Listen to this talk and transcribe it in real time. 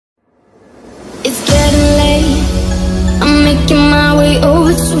It's getting late, I'm making my way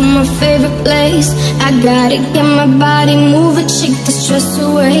over to my favorite place. I gotta get my body moving, shake the stress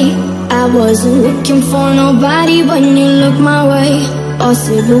away. I wasn't looking for nobody when you look my way.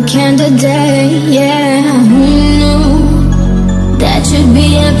 Possible candidate, yeah. Who knew that you'd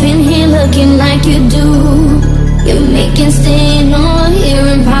be up in here looking like you do? You're making staying on here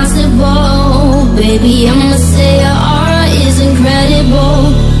impossible. Baby, I'ma say your aura is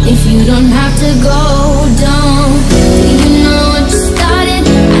incredible. If you don't have to go, don't. You know what you started,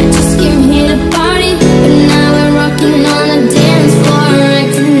 I just came here to party. But now we're rocking on a dance floor,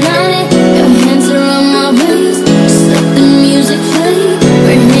 acting on it. Your hands are on my waist, just let the music play.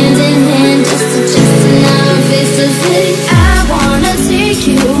 We're hand in hand, just adjusting our face to face. I wanna take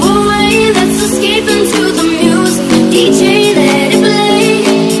you away, let's escape into the music. DJ, let it play,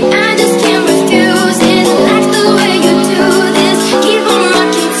 I just can't refuse it. Like the way you do this, keep on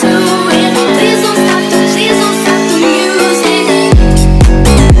rocking to it. Please don't stop the music.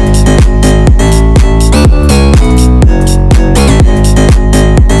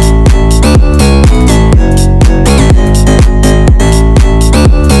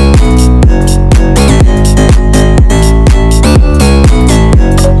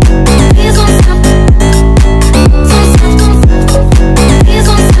 Please don't stop, don't stop, don't stop. Please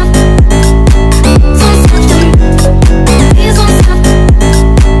don't stop, don't stop the please don't stop,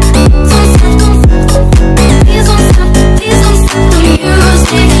 don't stop, don't stop. Please don't stop, please don't stop the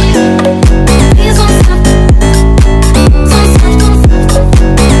music. Please don't stop, don't stop, don't stop.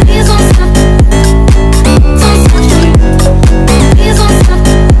 Please don't stop, don't stop the please don't stop,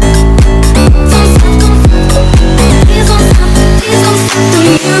 don't stop, don't stop. Please don't stop, please don't stop the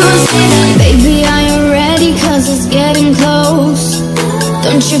music. Baby, are you ready? 'Cause it's getting close.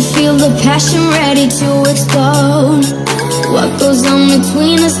 Don't you feel the passion ready to explode? What goes on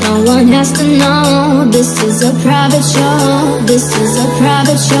between us, no one has to know. This is a private show, this is a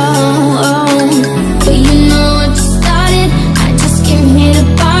private show. But you know what you started, I just came here to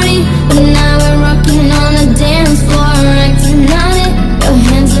party. But now we're rocking on a dance floor, acting on it. Your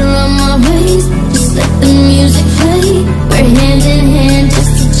hands are on my waist, just let the music play. We're hand in hand,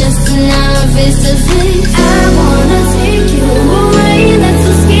 just adjusting our face to face. I wanna take you away, let's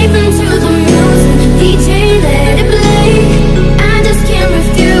escape into the music. DJ, let it play, I just can't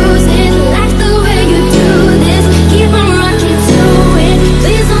refuse it. Like the way you do this, keep on rocking to it.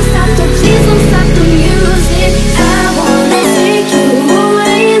 Please don't stop the music. I wanna take you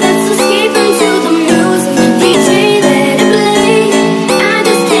away, let's escape into the music. DJ, let it play, I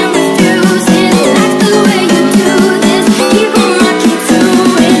just can't refuse it. Like the way you do this, keep on rocking to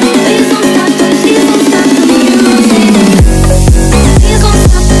it. Please don't stop the music. Please don't stop,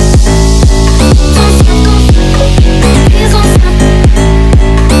 don't stop, don't stop. Please don't stop,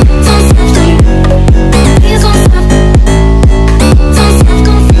 don't stop the please don't stop, don't stop,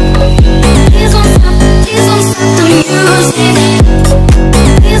 don't stop. Please don't stop, please don't stop the music.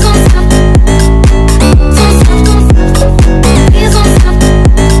 Please don't stop, don't stop, don't stop. Please don't stop,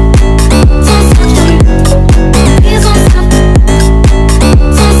 don't stop the please don't stop,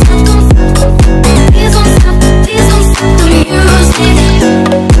 don't stop, don't stop. Please don't stop, please don't stop the music.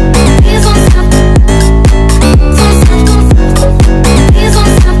 Please don't stop, don't stop, don't stop. Please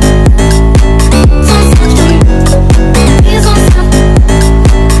don't stop, don't stop the please don't stop,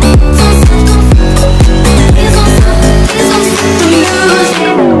 don't stop, don't stop. Please don't stop, please don't stop the music.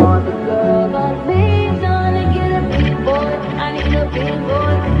 All the girls on me tryna get a big boy. I need a big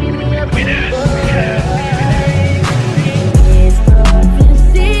boy, give me a big boy. It's cuffing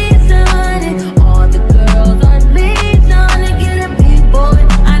season, and all the girls on me tryna get a big boy.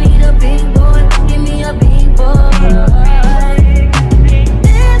 I need a big boy, give me a big boy.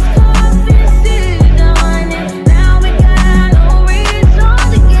 It's cuffing season, and now we got no reason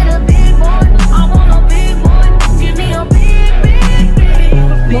to get a big boy. I want a big boy, give me a big, big, big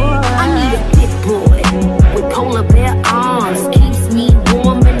boy. I need a big boy with polar bear arms, keeps me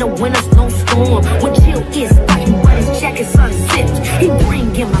warm in the winter snowstorm. When chill is biting, but his jacket's unzipped. He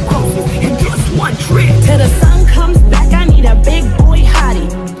bring in my groceries in just one trip. Till the sun comes back, I need a big boy hottie.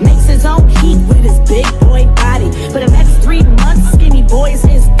 Makes his own heat with his big boy body. For the next 3 months, skinny boys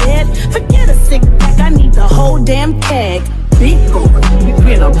is dead. Forget a six pack, I need the whole damn keg. Big boy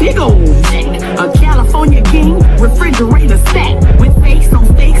with a big old neck, a California king, refrigerator stack with steaks on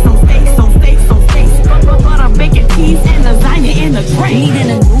steaks on steaks on steaks on steaks, butter, bacon, cheese, and lasagna in the tray. Need an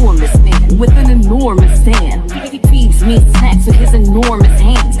enormous man with an enormous stand. He feeds me snacks with his enormous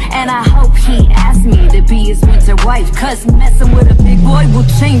hands, and I hope he asks me to be his winter wife, 'cause messing with a big boy will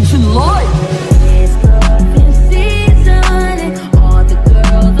change your life. It's cuffing season, and all the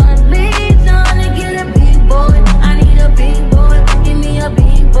girls on me tryna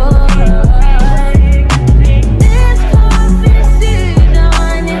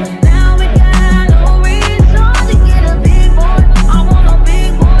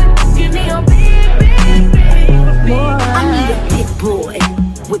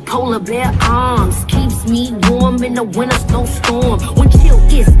a winter snowstorm. When chill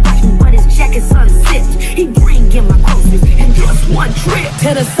is fighting, but his jacket's unzipped. He bring in my groceries in just one trip.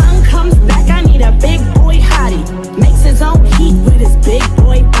 Till the sun comes back, I need a big boy hottie. Makes his own heat with his big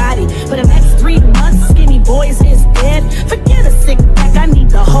boy body. For the next 3 months, skinny boys is dead. Forget a sick pack, I need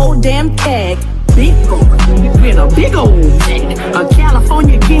the whole damn keg. Big boy, with a big old bag. A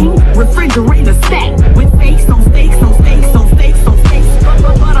California king, refrigerator stack. With steaks on steaks on steaks on steaks on steaks.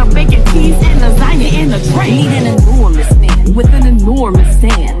 Butter, bacon, cheese, and lasagna in the tray. Need an enormous man with an enormous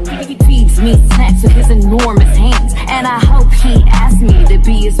stand. He feeds me snacks with his enormous hands. And I hope he asks me to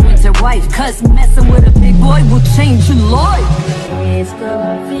be his winter wife. Cause messing with a big boy will change your life. It's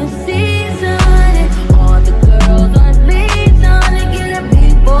coffee season, and all the girls on leads on to get a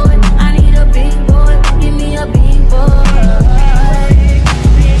big boy. I need a big boy, give me a big boy.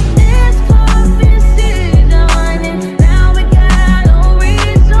 It's coffee season, and now we got no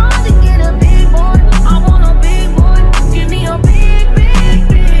reason to get a big boy. I want a big boy, give me a big, big,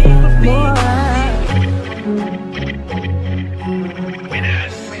 big boy.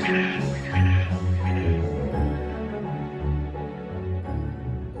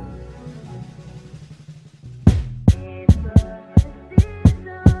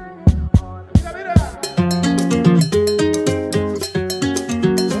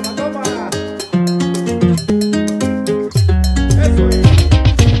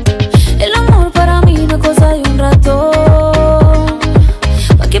 El amor para mí no es cosa de un rato.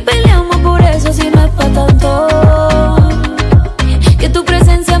 ¿Pa' qué peleamos por eso si no es pa' tanto? Que tu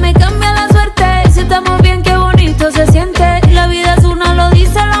presencia me cambia la suerte. Si estamos bien, qué bonito se siente. La vida es una, lo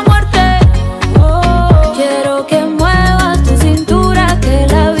dice la muerte. Quiero que muevas tu cintura, que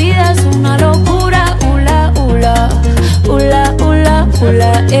la vida es una locura. Ula, ula, ula, ula,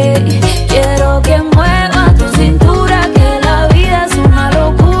 ula, ey. Quiero que muevas tu cintura, que la vida es una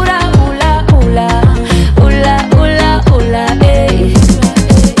locura. Ula, ula, ula, ula, ula, ey.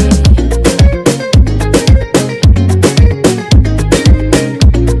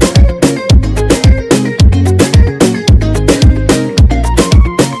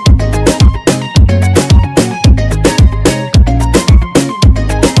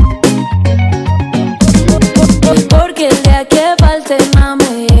 Porque el día que falte no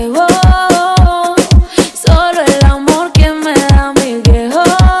me llegó. Solo el amor que me da mi viejo.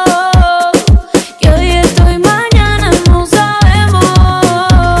 Que hoy estoy, mañana no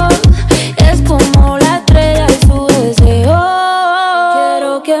sabemos. Es como la estrella y su deseo.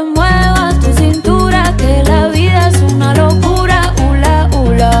 Quiero que muevas tu cintura, que la vida es una locura. Ula,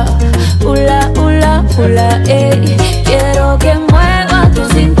 ula, ula, ula, ula, ey. Quiero que muevas tu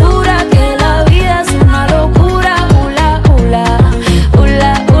cintura, que la vida es una locura. Ula, ula,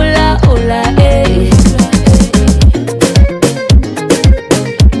 ula, ula, ula, ey.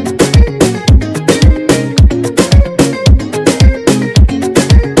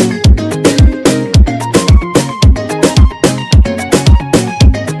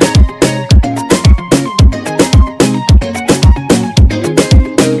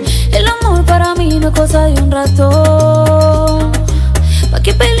 El amor para mí no es cosa de un rato. ¿Pa'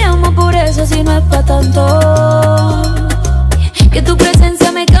 qué peleamos por eso si no es pa' tanto? Que tu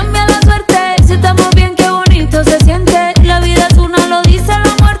presencia me cambia la suerte. Si estamos bien, qué bonito se siente. La vida es una, lo dice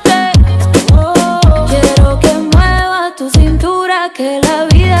la muerte. Quiero que muevas tu cintura, que la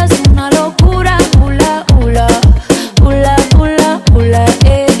vida es una locura. Ula, ula, ula, ula, ula,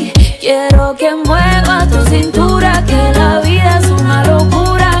 ey. Quiero que muevas tu cintura, que la vida es una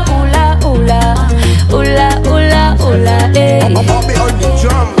locura. Ula, ula, ula, ula, ula, ey. Bobby on the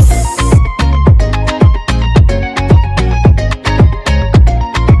drums.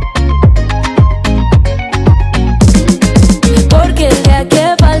 Porque el día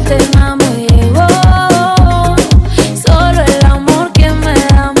que falte no me llegó. Solo el amor que me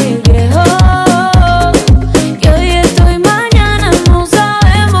da mi viejo. Que hoy estoy, mañana no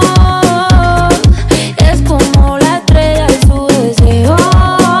sabemos. Es como la estrella y su deseo.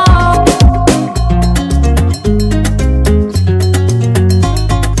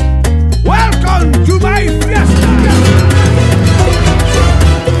 Welcome to my fiesta.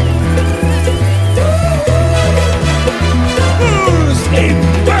 Bulls and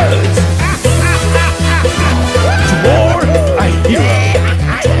birds. Tomorrow I hear.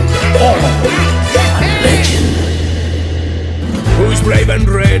 Oh, a legend. Who's brave and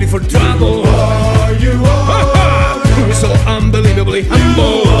ready for trouble? Are you on? Who's so unbelievably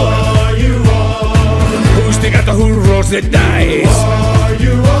humble? Are you on? Who's the guy who rolls the dice? Are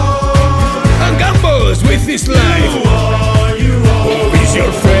you on? And gambles with his life. Who is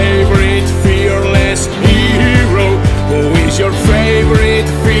your favorite fearless hero? Who is your favorite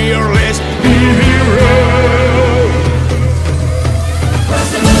fearless hero?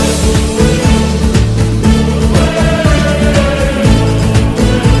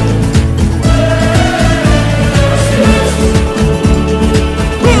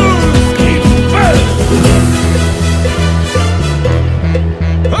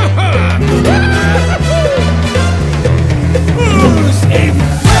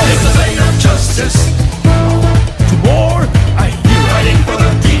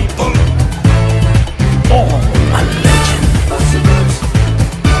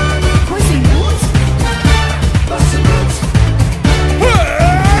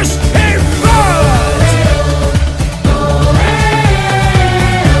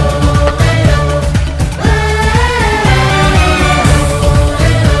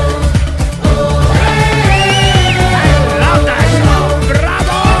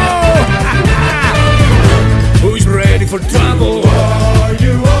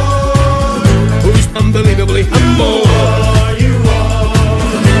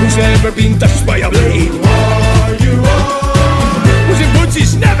 which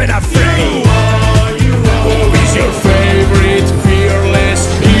is never afraid. Who is your favorite fearless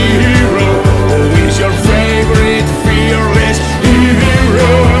hero? Who is your favorite fearless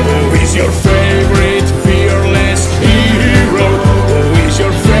hero? Who is your favorite fearless hero? Who is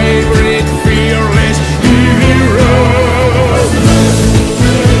your favorite fearless hero?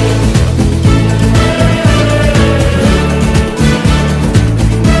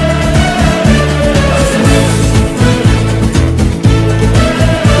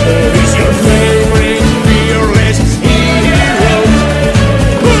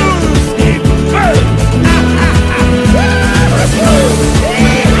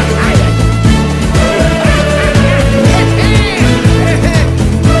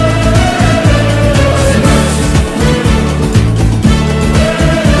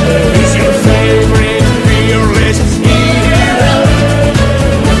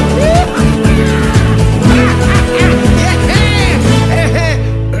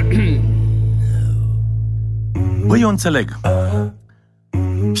 Băi, eu înțeleg.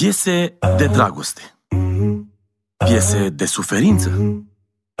 Piese de dragoste, piese de suferință,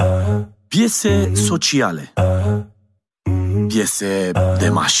 piese sociale, piese de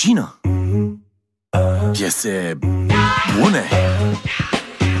mașină, piese bune,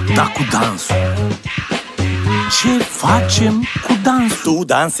 dar cu dansul. Ce facem cu dansul? Tu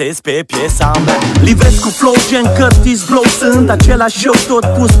dansezi pe piesa mea, livrez cu flow gen Curtis Blow. Sunt același eu, tot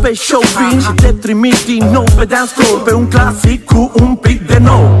pus pe show. Vin și te trimit din nou pe dance floor, pe un clasic cu un pic de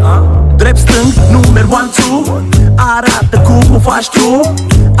nou. Drept stâng, number 1-2. Arată cum o faci tu,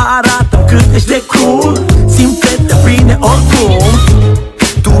 arată cât ești de cool. Simte-te bine oricum.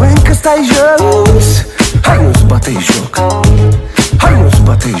 Tu încă stai jos, hai nu-ți bate joc, hai nu-ți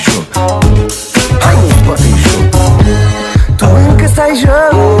bate joc, hai nu-ți bate joc. Tu încă stai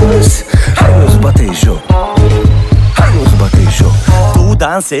jos, hai nu-ți bate joc, hai nu-ți bate joc. Tu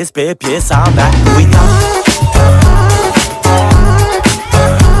dansezi pe piesa mea, uita.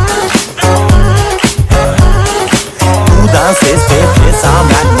 Tu dansezi pe piesa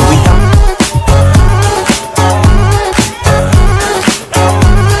mea, uita.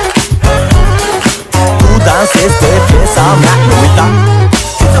 Tu dansezi pe piesa mea, uita.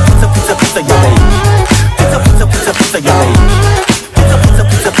 Pizza, ia de aici. Pizza, ia de aici.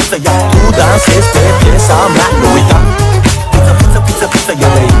 Pizza, ia. Tu dansezi pe piesa mea, nu uita. Pizza, ia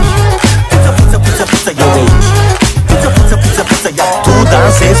de aici. Pizza, ia de aici. Pizza, ia. Tu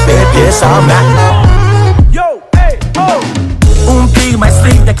dansezi pe piesa mea. Yo, hey, oh. Un pic mai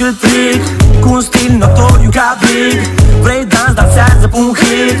strict decât fric, cu un stil notoriu ca Big. Vrei dans, dansează pe un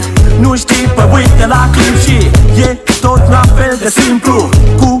hit. Nu știi, păi uite la clip și e tot la fel de simplu.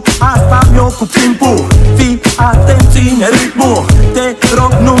 Cu asta mi-o cu timpul. Fii atent, ține ritmul. Te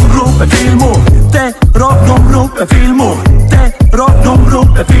rog, nu-mi rupe filmul. Te rog, nu-mi rupe filmul. Te rog, nu-mi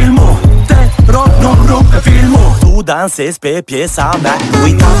rupe filmul. Te rog, nu-mi rupe filmul. Tu dansezi pe piesa mea,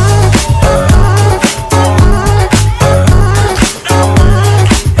 uita.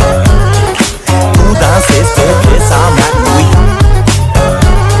 Tu dansezi pe piesa mea, uita.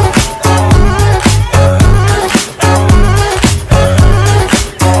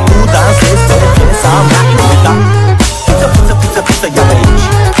 Pizza, ia de aici.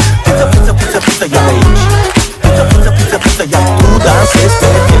 Pizza, ia de aici. Pizza, ia. Tu dansezi pe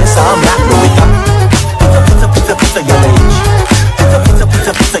piesa mea, nu uita. Pizza, ia de aici.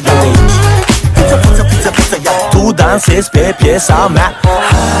 Pizza, ia de aici. Pizza, ia. Tu dansezi pe piesa mea.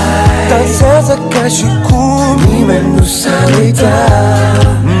 Dansează ca și cum nimeni nu s-a uitat.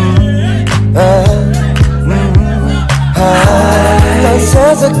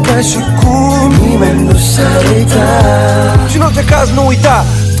 Dansează ca și cum nimeni nu s-a uitat. Și în orice caz nu uita.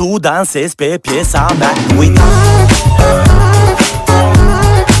 Tu dansezi pe piesa mea, nu uita.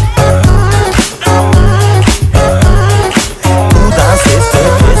 Tu dansezi pe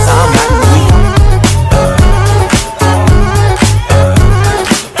piesa mea, nu uita.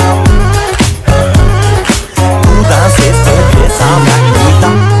 Tu dansezi pe piesa mea, nu uita.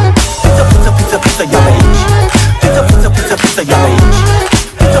 Pizza, ia de aici. Pizza, ia de aici.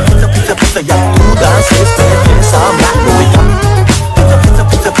 Pizza, ia. Tu dansezi pe piesa mea, nu uita.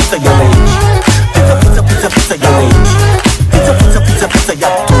 Pizza, ia de aici. Pizza, ia de aici. Pizza, ia.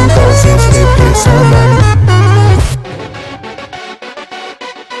 Tu dansezi pe piesa mea.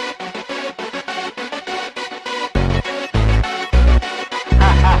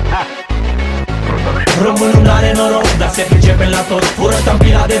 Românul n-are noroc, dar se pricepe la tot. Fură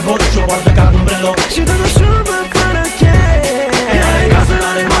tampila de vot și o poartă ca un breloc. Și dă-l șurubă fără cheie. N-are casă,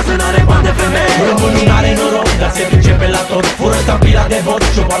 n-are masă, n-are bani de femeie. Românul n-are noroc, dar se pricepe la tot. Fură tampila de vot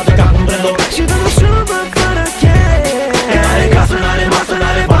și o poartă ca un breloc. Și dă-l șurubă fără cheie. N-are casă, n-are masă,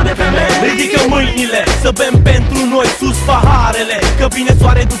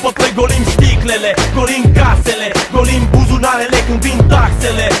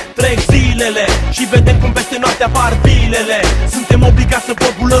 poate apar bilele. Suntem obligați să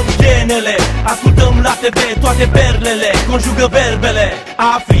populăm genele. Ascultăm la TV toate perlele, conjugă verbele.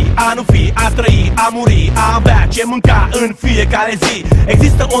 A fi, a nu fi, a trăi, a muri, a avea ce mânca în fiecare zi.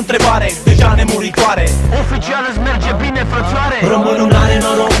 Există o întrebare deja nemuritoare: oficial îți merge bine, frățioare? Românul n-are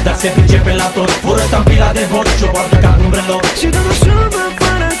noroc, dar se pricepe la tot. Fură tampila de vot și-o poartă ca un breloc. Și dă o șubă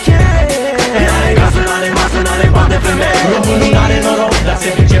fără cheie. N-are casă, n-are masă, n-are bani de femeie. Românul n-are noroc, dar se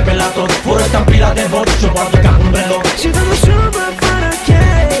pricepe la tot. Fură tampila de vot și-o poartă ca un breloc. Și dă o șubă fără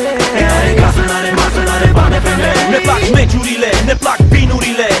cheie. N-are casă, n-are masă, n-are bani de femeie. Ne plac meciurile, ne plac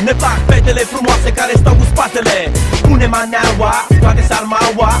binurile, ne plac fetele frumoase care stau cu spatele. Pune maneaua, scoate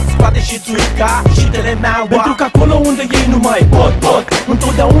sarmaua, scoate și țuica și telemeaua. Pentru că acolo unde ei nu mai pot,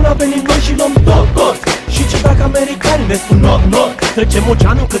 întotdeauna venim noi și luăm tot. Și ce dacă americanii ne spun not, trecem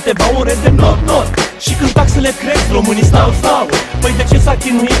oceanul câteva ore de not. Și când taxele cresc, românii stau. Păi de ce s-a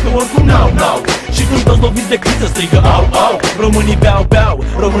chinuit că oricum n-au? Și când toți loviți de criză strigă au. Românii beau,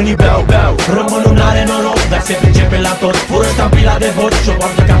 românii beau. Românul n-are noroc, dar se pricepe la tot. Fură tampila de vot și-o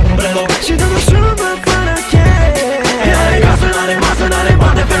poartă ca un breloc. Și dă o șubă fără cheie. N-are casă, n-are masă, n-are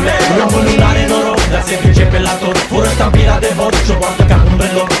bani de femeie. Românul n-are noroc, dar se pricepe la tot. Fură tampila de vot și-o poartă ca un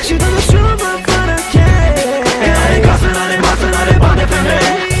breloc. Și dă o șubă fără cheie. N-are casă, n-are masă, n-are bani de femeie.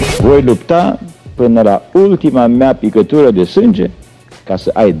 Voi lupta până la ultima mea picătură de sânge ca să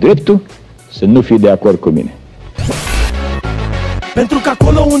ai dreptul să nu fii de acord cu mine. Pentru că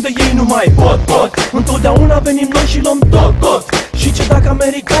acolo unde ei nu mai pot, întotdeauna venim noi și luăm tot. Și ce dacă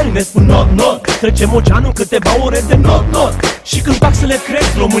americanii ne spun not, trecem oceanul câteva ore de not. Și când taxele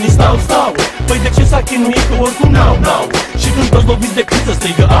cresc, românii stau. Păi de ce s-a chinuit că oricum n-au? Și când toți loviți de criză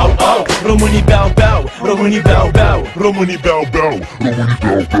strigă au. Românii beau, românii beau. Românii beau.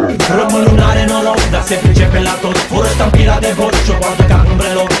 Românul n-are noroc, dar se pricepe la tot. Fură tampila de vot și-o poartă ca un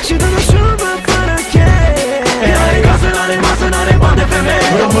breloc. Și dă o șubă fără cheie. N-are casă, n-are masă, n-are bani de femeie.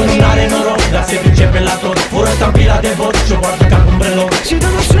 Românul n-are noroc, dar se pricepe la tot. Fură tampila de vot și-o poartă ca un breloc. Și dă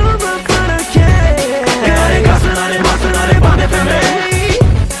o șubă fără cheie. N-are casă, n-are masă, n-are bani de femeie.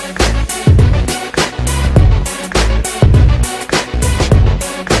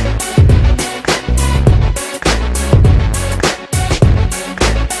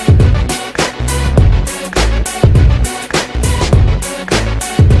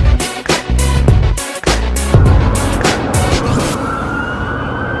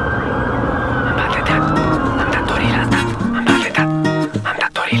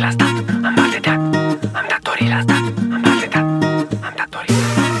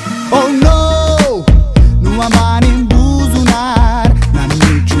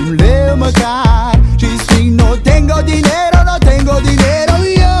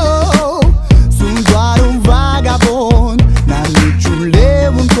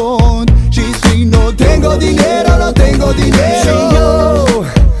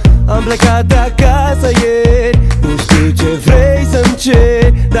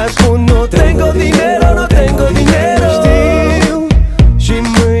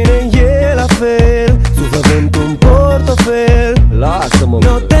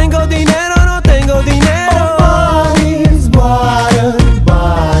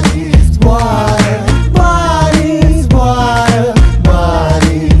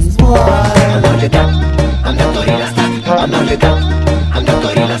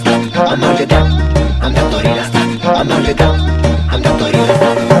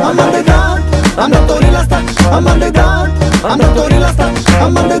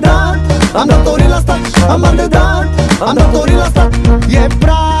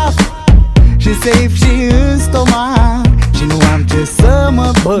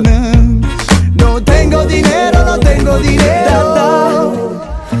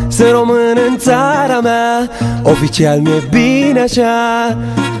 Oficial mi-e bine așa,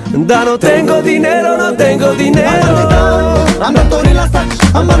 dar no tengo dinero. Am datorii la stat,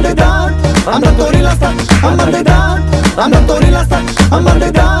 am bani de dat. Am datorii la stat, am bani de dat. Am datorii la stat, am bani de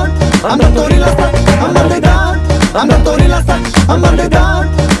dat. Am datorii la stat, am bani de dat. Am datorii la stat, am bani de dat.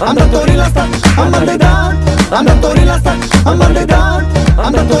 Am datorii la stat, am bani de dat. Am datorii la stat, am bani de dat.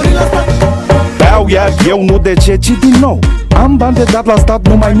 Am datorii la stat. Beau iar eu, nu de ce, ci din nou. Am bani de dat la stat,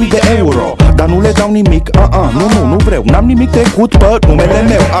 numai 1000 de euro. Dar nu le dau nimic, nu vreau. N-am nimic trecut pe numele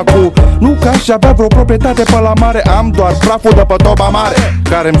meu. Acum, nu că aș avea vreo proprietate pe la mare. Am doar praful de pe toba mare,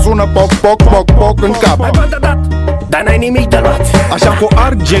 care-mi sună poc în cap. Ai bani de dat, dar n-ai nimic de luat. Așa cu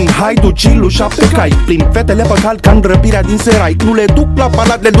argent, haidu, cilu, 7 cai. Plimb fetele pe cal ca îngrăbirea din serai. Nu le duc la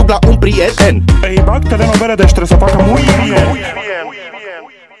palat, le duc la un prieten. Ei, bag telenovele, deci trebuie să facă muy bien.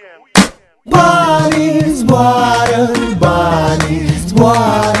 Banii zboară, banii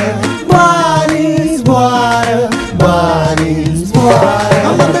zboară, banii zboară,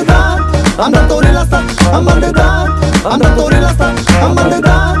 bani de dat, am datorii la stat, am bani de dat, am datorii la stat, am bani de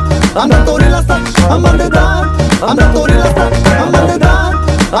dat, am datorii la stat, am bani de dat, am datorii la stat, am bani de dat,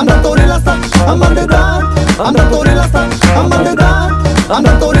 am datorii la stat, am bani de dat, am datorii la stat, am bani de dat, am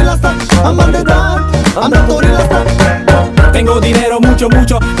datorii la stat, am bani de dat, am datorii la stat. Tengo dinero, mucho,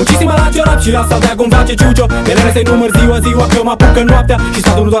 mucho, muchísima la ciorap și asta de acum face ciucio. Ele să-i număr ziua, că mă apucă noaptea și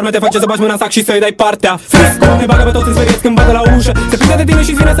statul nu doarme, te face să bagi mâna în sac și să-i dai partea. Frisco, ne bagă pe toți în speriet când bate la ușă. Se prinde de tine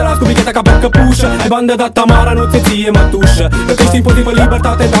și vine să las cu bicheta ca pe căpușă. Ai bani de dat, Tamara, nu ți ție mătușă. Plătești impozitiv pe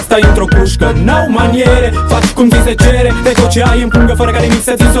libertate, dar stai într-o cușcă. N-au maniere, faci cum ți se cere. Te tot ce ai în pungă fără ca nimic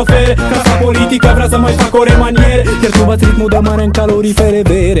să ți-ți ofere. Clasa politică vrea să mai fac o remaniere, iar tu bați ritmul de mare în calorifere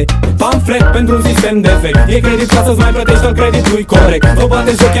bere. Pamflet pentru un sistem defect. E credit ca să-ți mai plătești tot creditul corect. Vă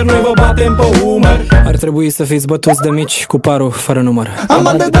bateți joc, chiar noi vă batem pe umăr. Ar trebui să fiți bătuți de mici cu parul fără număr. Am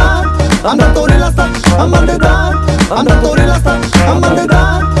bani de dat, am datorii la stat, am bani de dat, am datorii la stat, am bani de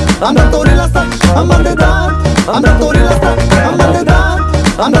dat, am datorii la stat, am bani de dat, am datorii la stat, am bani de dat,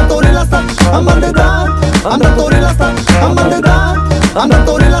 am datorii la stat, am bani de dat, am datorii la stat, am bani de dat, am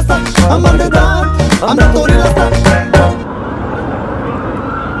datorii la stat, am bani de dat, am datorii la stat.